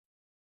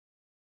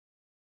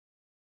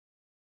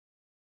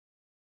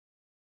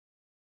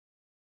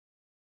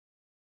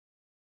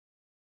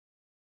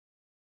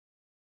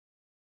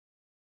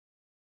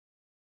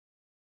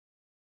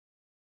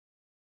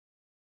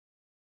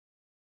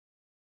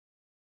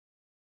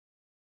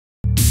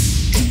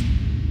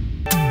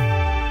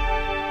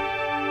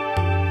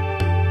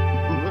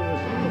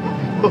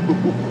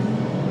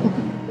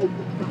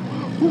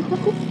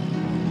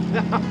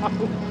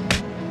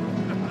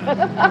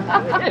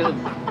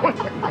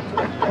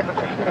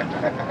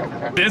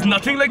There's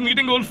nothing like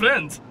meeting old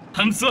friends.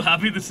 I'm so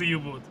happy to see you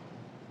both.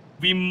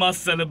 We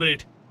must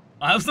celebrate.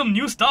 I have some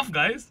new stuff,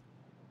 guys.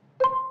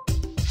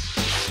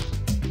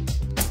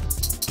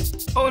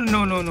 Oh,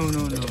 no.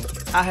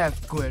 I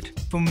have quit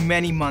for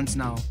many months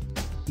now.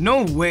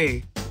 No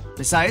way.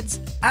 Besides,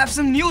 I have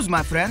some news,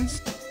 my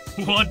friends.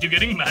 What, you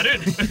getting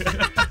married?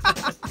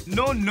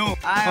 No,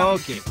 I am...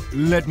 Okay,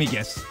 let me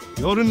guess.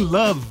 You're in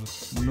love.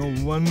 No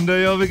wonder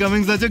you're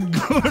becoming such a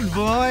good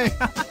boy.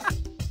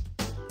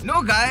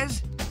 No,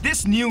 guys.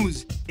 This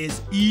news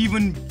is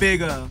even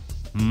bigger.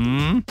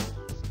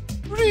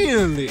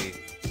 Really?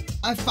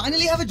 I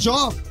finally have a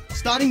job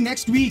starting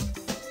next week.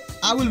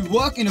 I will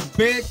work in a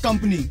big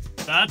company.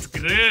 That's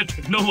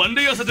great. No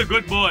wonder you're such a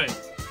good boy.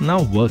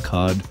 Now work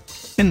hard.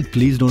 And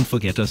please don't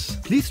forget us.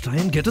 Please try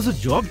and get us a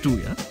job too,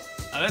 yeah?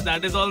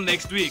 That is all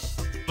next week.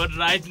 But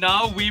right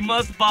now, we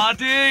must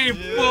party.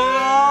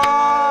 Yeah.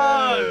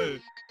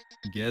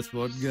 Guess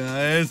what,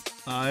 guys?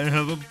 I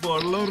have a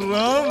bottle of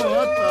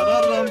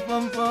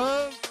rum.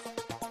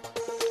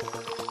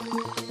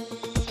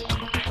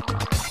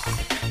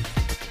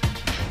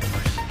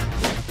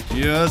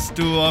 Cheers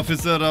to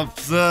Officer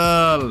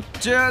Afzal.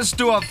 Cheers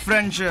to our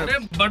friendship.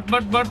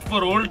 But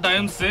for old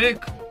time's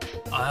sake,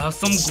 I have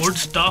some good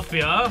stuff,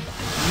 yeah?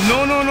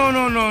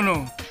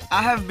 No.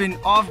 I have been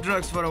off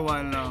drugs for a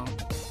while now.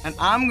 And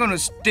I'm gonna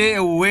stay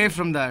away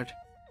from that.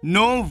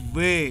 No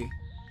way.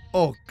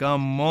 Oh,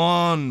 come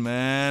on,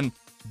 man.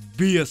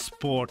 Be a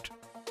sport.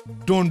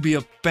 Don't be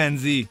a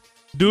pansy.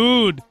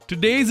 Dude,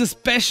 today is a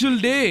special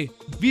day.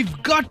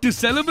 We've got to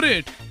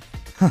celebrate.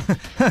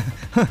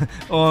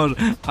 Or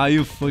are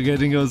you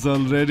forgetting us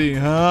already,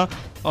 huh?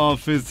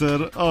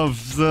 Officer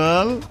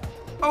Afzal?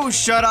 Oh,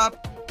 shut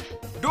up.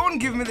 Don't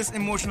give me this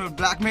emotional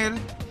blackmail.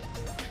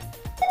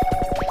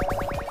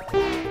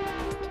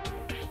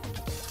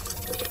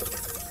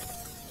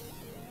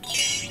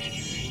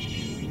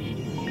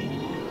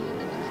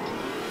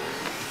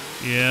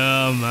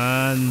 Yeah,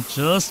 man.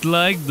 Just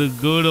like the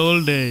good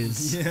old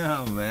days.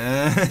 Yeah,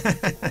 man.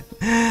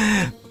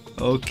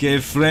 Okay,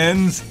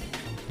 friends.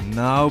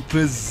 Now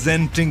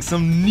presenting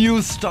some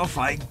new stuff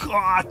I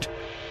got.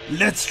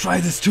 Let's try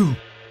this too.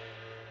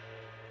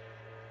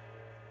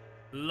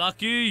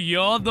 Lucky,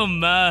 you're the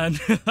man.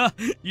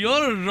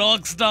 You're a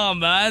rock star,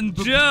 man.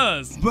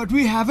 Cheers. But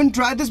we haven't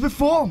tried this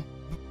before.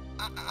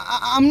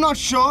 I'm not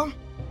sure.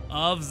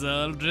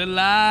 Afzal,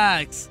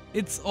 relax.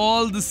 It's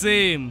all the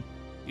same.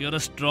 You're a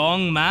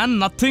strong man.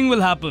 Nothing will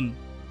happen.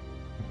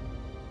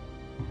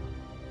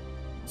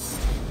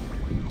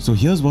 So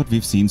here's what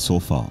we've seen so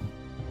far.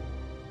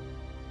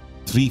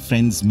 3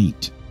 friends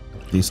meet.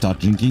 They start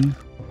drinking.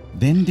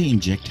 Then they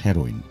inject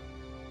heroin.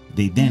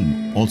 They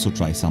then also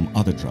try some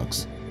other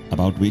drugs,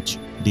 about which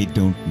they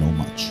don't know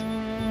much.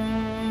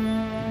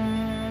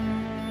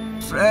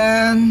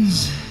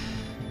 Friends,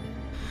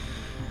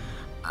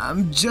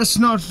 I'm just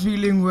not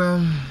feeling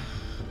well.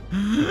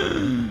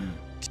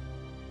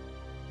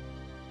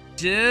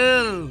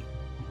 Chill.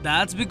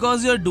 That's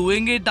because you're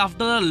doing it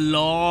after a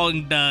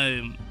long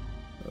time.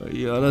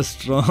 You're a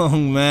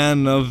strong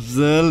man,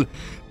 Afzal.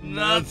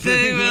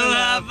 Nothing will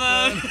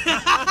happen.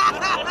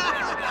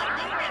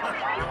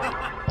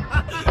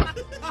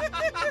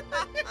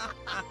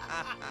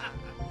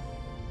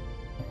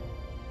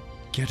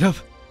 Get up.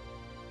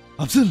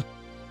 Afzal.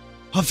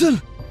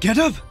 Afzal, get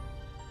up.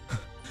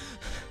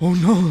 Oh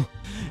no,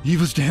 he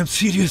was damn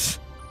serious.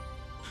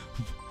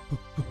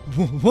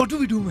 What do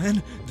we do,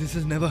 man? This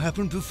has never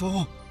happened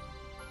before.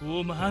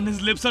 Oh man,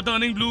 his lips are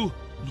turning blue.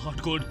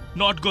 Not good,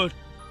 not good.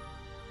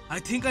 I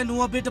think I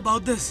know a bit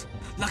about this.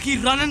 Lucky,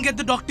 run and get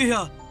the doctor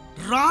here.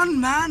 Run,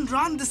 man,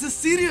 run. This is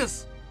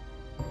serious.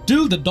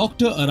 Till the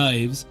doctor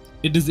arrives,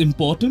 it is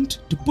important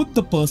to put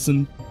the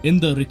person in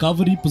the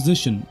recovery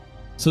position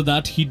so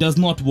that he does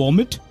not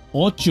vomit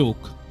or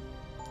choke.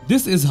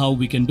 This is how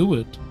we can do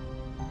it.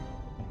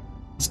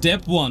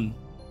 Step 1.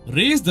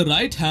 Raise the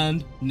right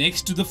hand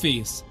next to the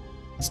face.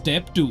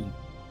 Step 2.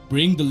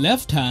 Bring the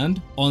left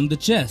hand on the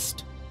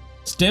chest.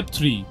 Step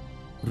 3.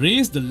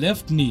 Raise the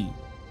left knee.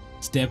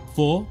 Step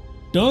 4.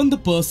 Turn the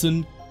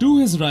person to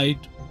his right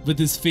with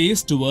his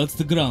face towards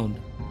the ground.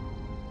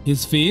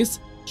 His face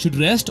should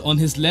rest on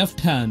his left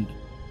hand.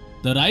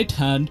 The right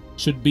hand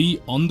should be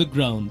on the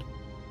ground.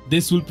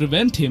 This will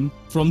prevent him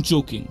from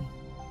choking.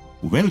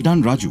 Well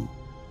done, Raju.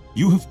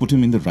 You have put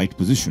him in the right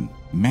position.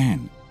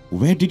 Man,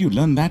 where did you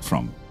learn that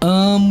from?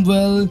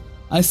 Well,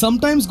 I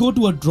sometimes go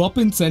to a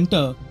drop-in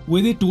center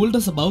where they told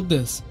us about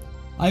this.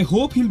 I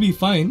hope he'll be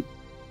fine.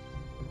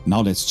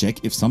 Now let's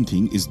check if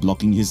something is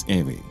blocking his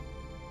airway.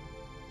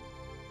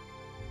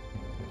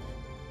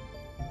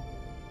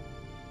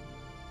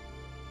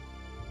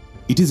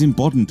 It is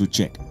important to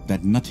check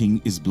that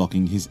nothing is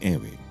blocking his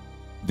airway.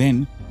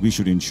 Then we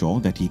should ensure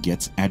that he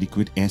gets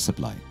adequate air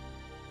supply.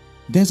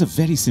 There's a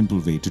very simple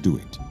way to do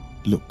it.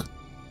 Look.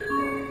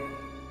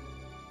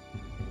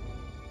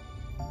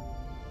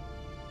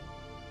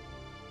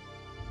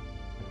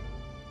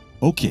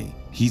 Okay,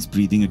 he's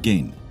breathing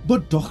again.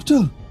 But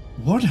doctor,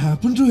 what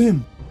happened to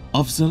him?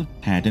 Afzal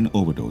had an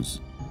overdose.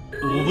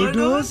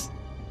 Overdose?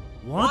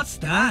 What's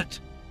that?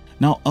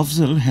 Now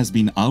Afzal has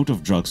been out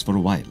of drugs for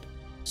a while,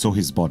 so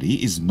his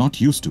body is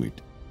not used to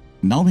it.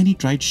 Now when he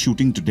tried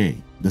shooting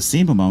today, the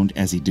same amount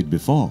as he did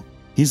before,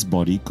 his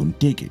body couldn't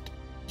take it.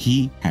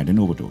 He had an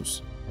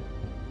overdose.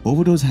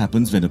 Overdose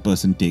happens when a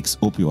person takes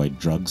opioid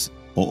drugs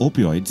or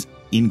opioids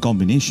in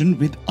combination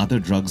with other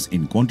drugs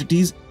in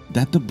quantities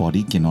that the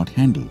body cannot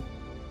handle.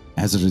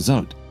 As a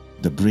result,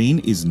 the brain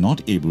is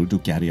not able to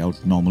carry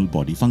out normal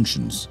body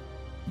functions.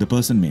 The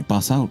person may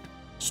pass out,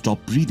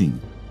 stop breathing,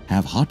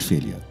 have heart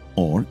failure,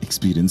 or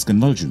experience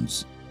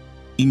convulsions.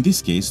 In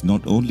this case,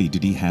 not only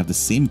did he have the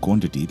same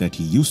quantity that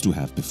he used to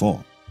have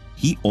before,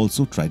 he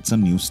also tried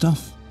some new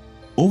stuff.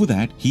 Over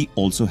that, he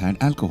also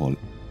had alcohol.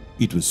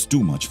 It was too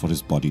much for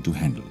his body to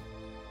handle.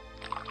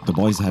 The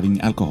boy's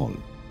having alcohol.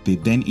 They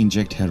then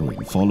inject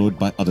heroin, followed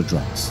by other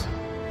drugs.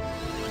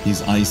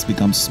 His eyes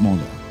become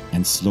smaller,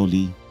 and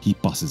slowly he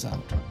passes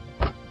out.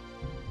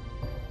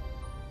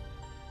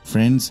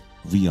 Friends,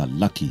 we are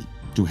lucky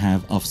to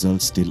have Afzal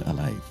still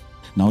alive.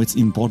 Now it's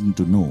important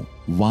to know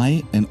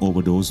why an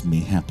overdose may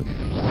happen.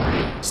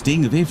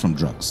 Staying away from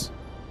drugs.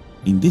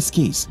 In this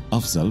case,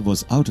 Afzal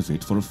was out of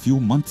it for a few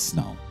months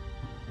now.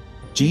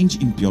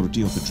 Change in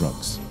purity of the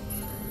drugs.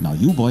 Now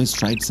you boys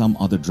tried some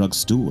other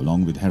drugs too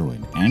along with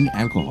heroin and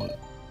alcohol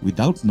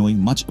without knowing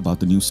much about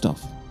the new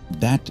stuff.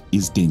 That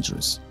is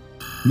dangerous.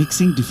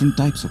 Mixing different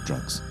types of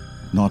drugs.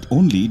 Not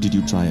only did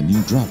you try a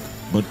new drug,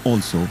 but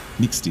also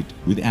mixed it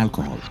with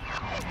alcohol.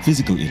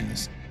 Physical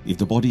illness. If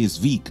the body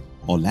is weak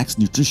or lacks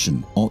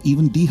nutrition or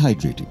even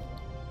dehydrated,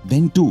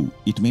 then too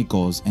it may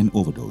cause an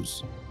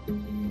overdose.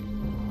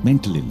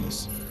 Mental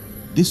illness.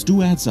 This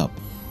too adds up,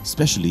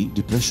 especially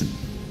depression.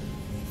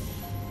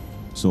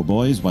 So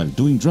boys, while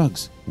doing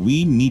drugs,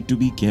 we need to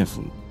be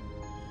careful.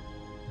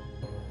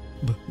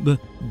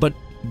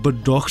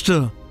 But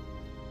doctor,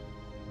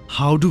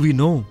 how do we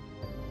know?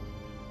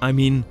 I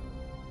mean,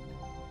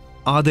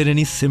 are there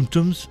any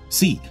symptoms?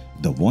 See,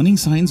 the warning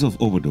signs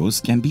of overdose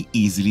can be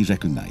easily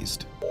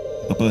recognized.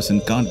 A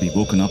person can't be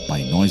woken up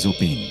by noise or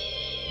pain.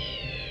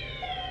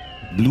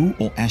 Blue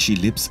or ashy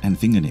lips and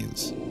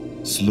fingernails.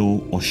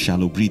 Slow or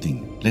shallow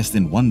breathing, less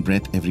than one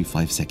breath every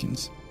 5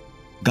 seconds.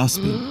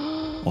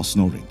 Gasping or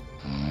snoring.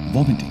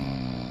 Vomiting.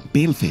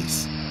 Pale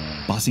face.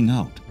 Passing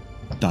out.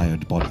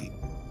 Tired body.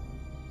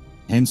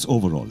 Hence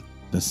overall,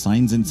 the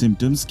signs and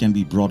symptoms can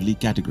be broadly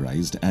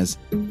categorized as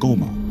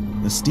coma,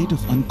 a state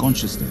of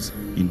unconsciousness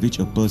in which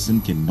a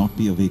person cannot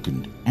be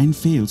awakened and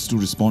fails to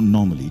respond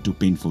normally to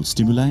painful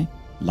stimuli,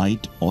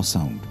 light or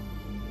sound.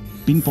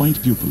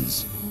 Pinpoint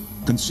pupils,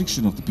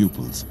 constriction of the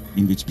pupils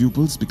in which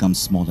pupils become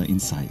smaller in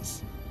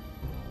size.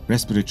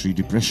 Respiratory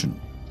depression,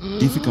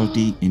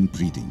 difficulty in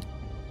breathing.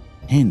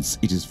 Hence,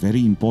 it is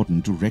very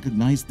important to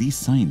recognize these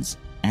signs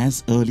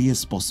as early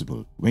as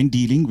possible when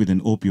dealing with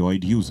an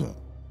opioid user.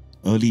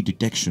 Early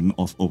detection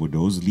of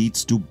overdose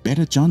leads to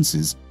better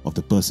chances of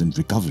the person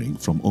recovering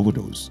from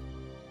overdose.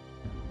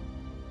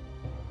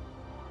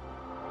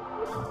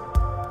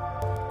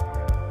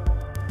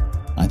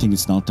 I think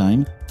it's now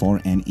time for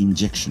an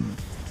injection.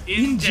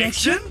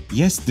 Injection?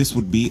 Yes, this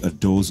would be a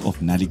dose of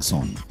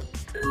naloxone.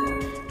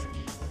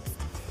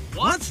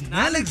 What's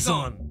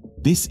naloxone?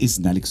 This is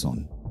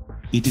naloxone.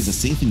 It is a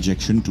safe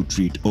injection to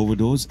treat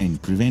overdose and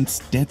prevents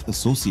death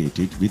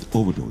associated with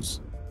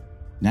overdose.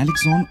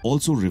 Naloxone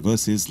also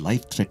reverses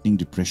life-threatening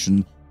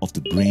depression of the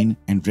brain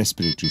and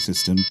respiratory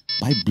system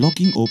by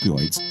blocking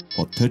opioids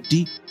for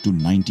 30 to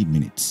 90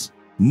 minutes.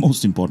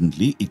 Most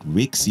importantly, it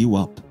wakes you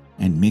up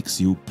and makes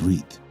you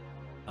breathe.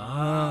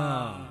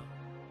 Ah.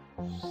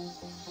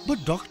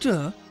 But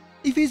doctor,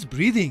 if he's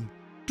breathing,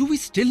 do we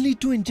still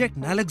need to inject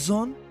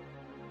naloxone?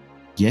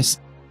 Yes,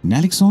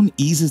 naloxone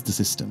eases the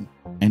system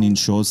and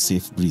ensures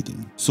safe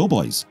breathing. So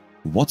boys,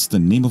 what's the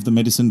name of the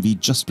medicine we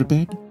just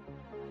prepared?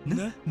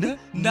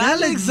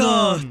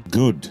 Naloxone!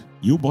 Good.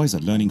 You boys are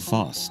learning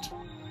fast.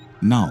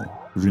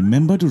 Now,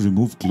 remember to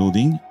remove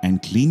clothing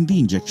and clean the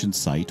injection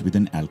site with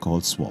an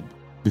alcohol swab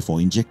before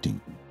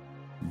injecting.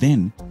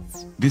 Then,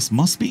 this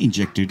must be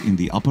injected in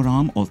the upper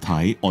arm or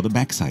thigh or the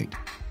backside.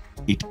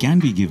 It can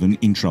be given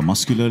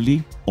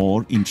intramuscularly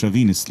or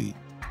intravenously.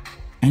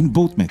 And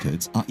both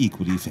methods are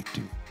equally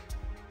effective.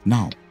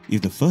 Now, if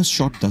the first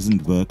shot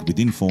doesn't work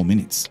within 4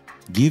 minutes,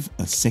 give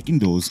a second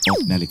dose of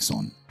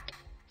naloxone.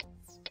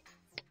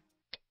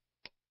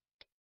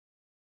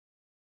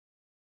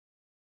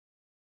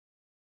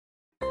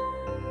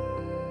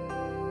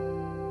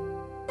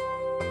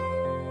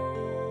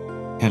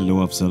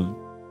 Hello, Afzal.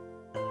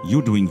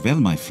 You're doing well,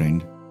 my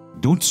friend.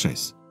 Don't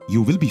stress.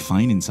 You will be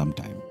fine in some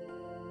time.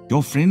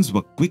 Your friends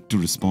were quick to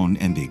respond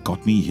and they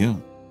got me here.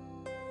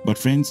 But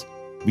friends,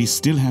 we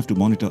still have to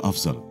monitor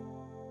Afzal.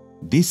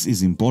 This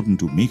is important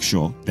to make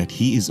sure that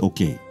he is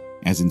okay,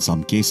 as in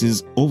some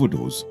cases,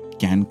 overdose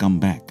can come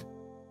back.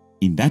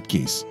 In that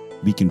case,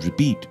 we can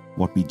repeat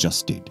what we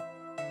just did.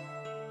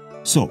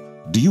 So,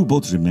 do you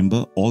both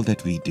remember all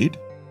that we did?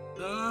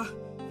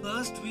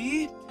 First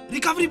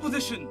recovery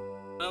position.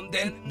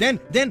 Then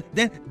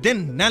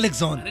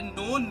naloxone.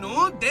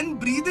 No, then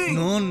breathing.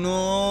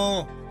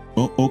 No.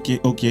 Oh,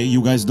 okay,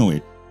 you guys know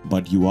it,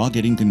 but you are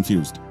getting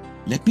confused.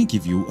 Let me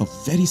give you a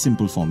very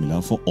simple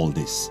formula for all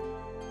this.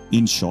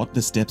 In short,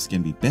 the steps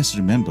can be best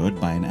remembered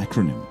by an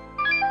acronym.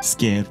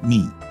 Scare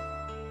me.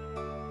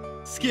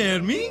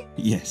 Scare me?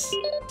 Yes,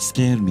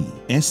 scare me.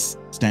 S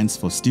stands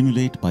for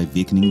stimulate by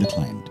wakening the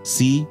client.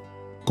 C,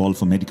 call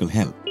for medical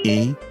help.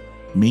 A,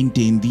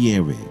 maintain the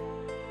airway.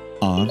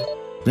 R,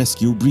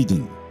 rescue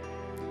breathing.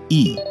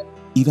 E,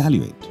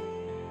 evaluate.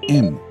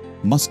 M,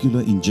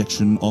 muscular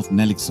injection of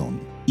naloxone.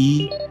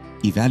 E,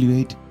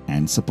 evaluate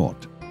and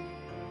support.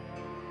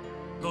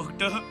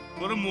 Doctor,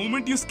 for a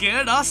moment you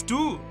scared us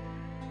too.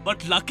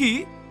 But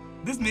lucky,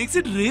 this makes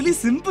it really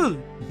simple.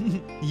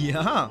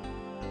 Yeah.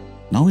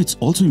 Now it's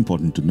also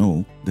important to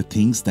know the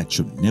things that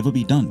should never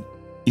be done,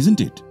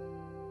 isn't it?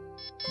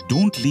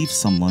 Don't leave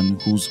someone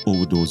who's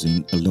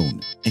overdosing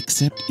alone,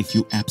 except if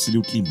you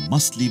absolutely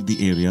must leave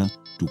the area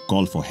to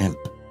call for help.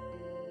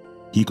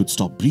 He could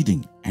stop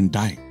breathing and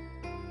die.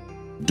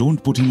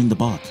 Don't put him in the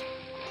bath.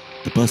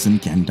 The person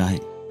can die.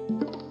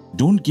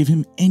 Don't give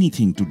him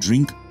anything to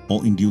drink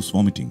or induce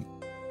vomiting.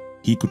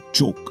 He could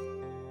choke.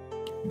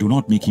 Do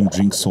not make him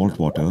drink salt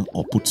water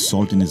or put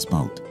salt in his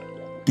mouth.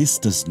 This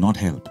does not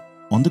help.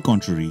 On the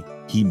contrary,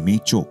 he may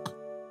choke.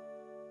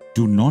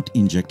 Do not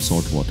inject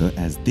salt water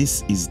as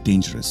this is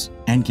dangerous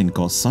and can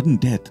cause sudden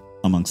death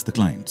amongst the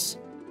clients.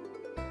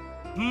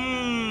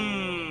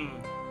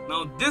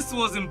 Now this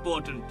was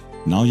important.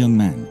 Now, young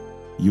man,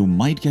 you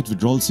might get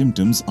withdrawal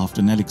symptoms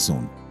after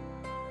naloxone.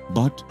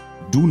 But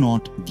do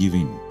not give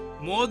in.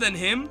 More than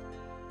him,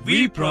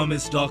 We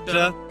promise,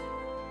 doctor,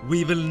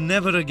 we will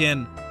never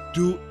again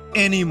do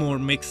any more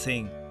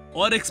mixing.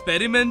 or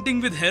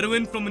experimenting with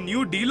heroin from a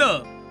new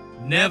dealer.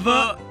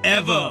 Never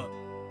ever.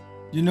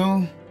 You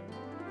know,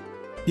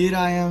 here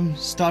I am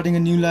starting a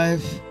new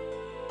life,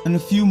 and a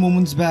few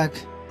moments back,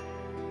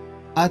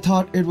 I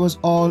thought it was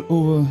all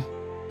over.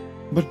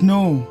 But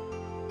no,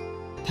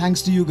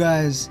 thanks to you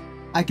guys,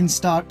 I can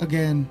start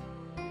again.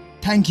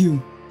 Thank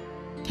you.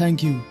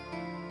 Thank you.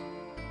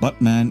 But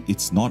man,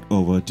 it's not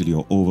over till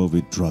you're over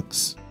with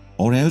drugs,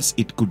 or else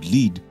it could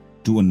lead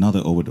to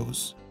another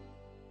overdose.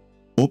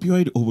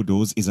 Opioid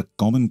overdose is a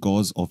common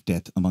cause of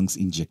death amongst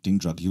injecting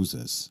drug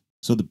users.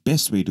 So the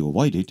best way to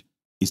avoid it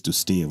is to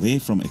stay away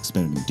from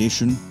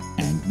experimentation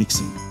and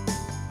mixing.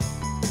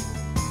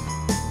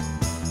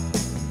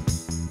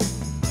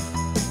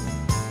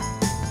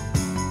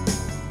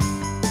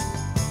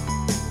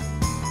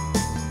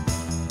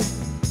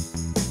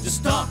 Just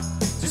stop,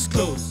 just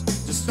close,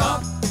 just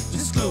stop,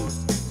 just close,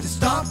 just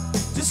stop,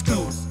 just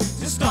close,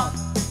 just stop.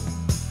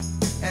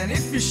 And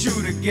if you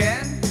shoot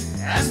again,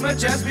 as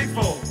much as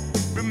before,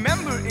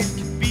 remember it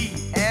could be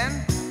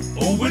an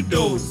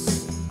Overdose.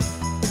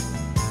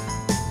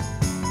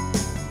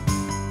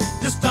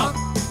 Just stop,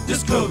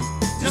 just close,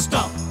 just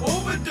stop.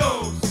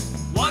 Overdose.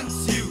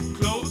 Once you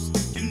close,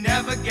 you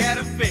never get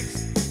a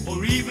fix.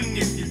 Or even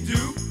if you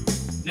do,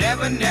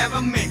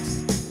 never mix.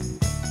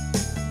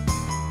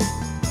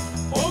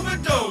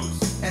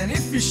 Overdose. And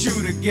if you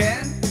shoot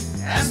again,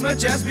 as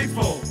much as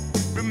before,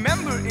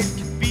 remember it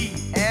could be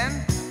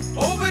an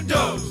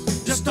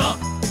Overdose. Just stop,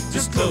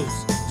 just close,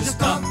 just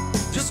stop,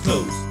 just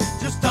close,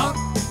 just stop,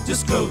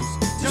 just close,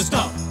 just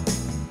stop.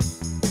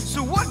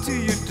 So what do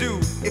you do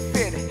if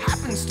it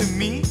happens to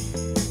me?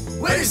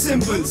 Very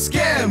simple,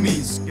 scare me.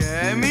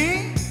 Scare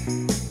me?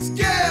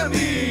 Scare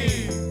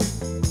me!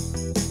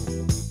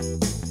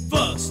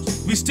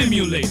 First, we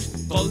stimulate.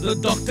 Call the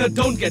doctor,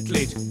 don't get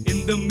late.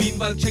 In the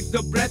meanwhile, check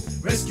the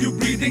breath. Rescue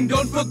breathing,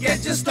 don't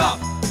forget, just stop.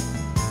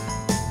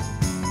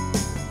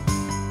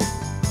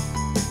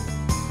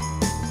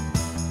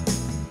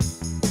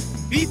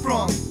 Be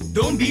prompt,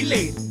 don't be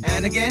late.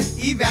 And again,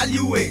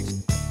 evaluate.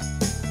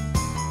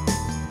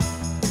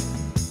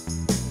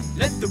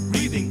 Let the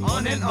breathing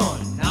on and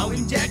on. Now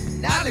inject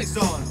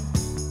naloxone.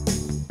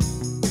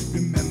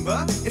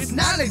 Remember, it's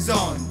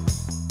naloxone.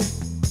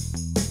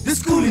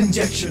 This cool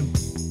injection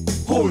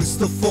holds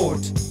the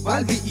fort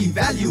while we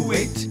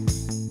evaluate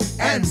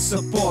and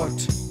support.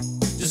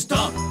 Just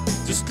stop,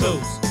 just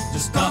close,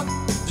 just stop,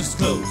 just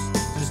close,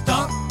 just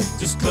stop,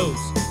 just close.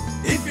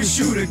 If you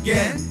shoot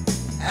again,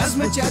 as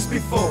much as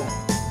before,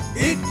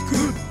 it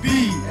could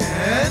be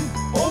an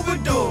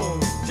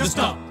overdose. Just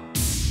stop.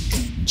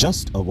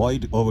 Just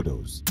avoid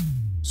overdose.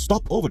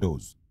 Stop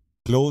overdose.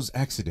 Close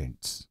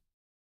accidents.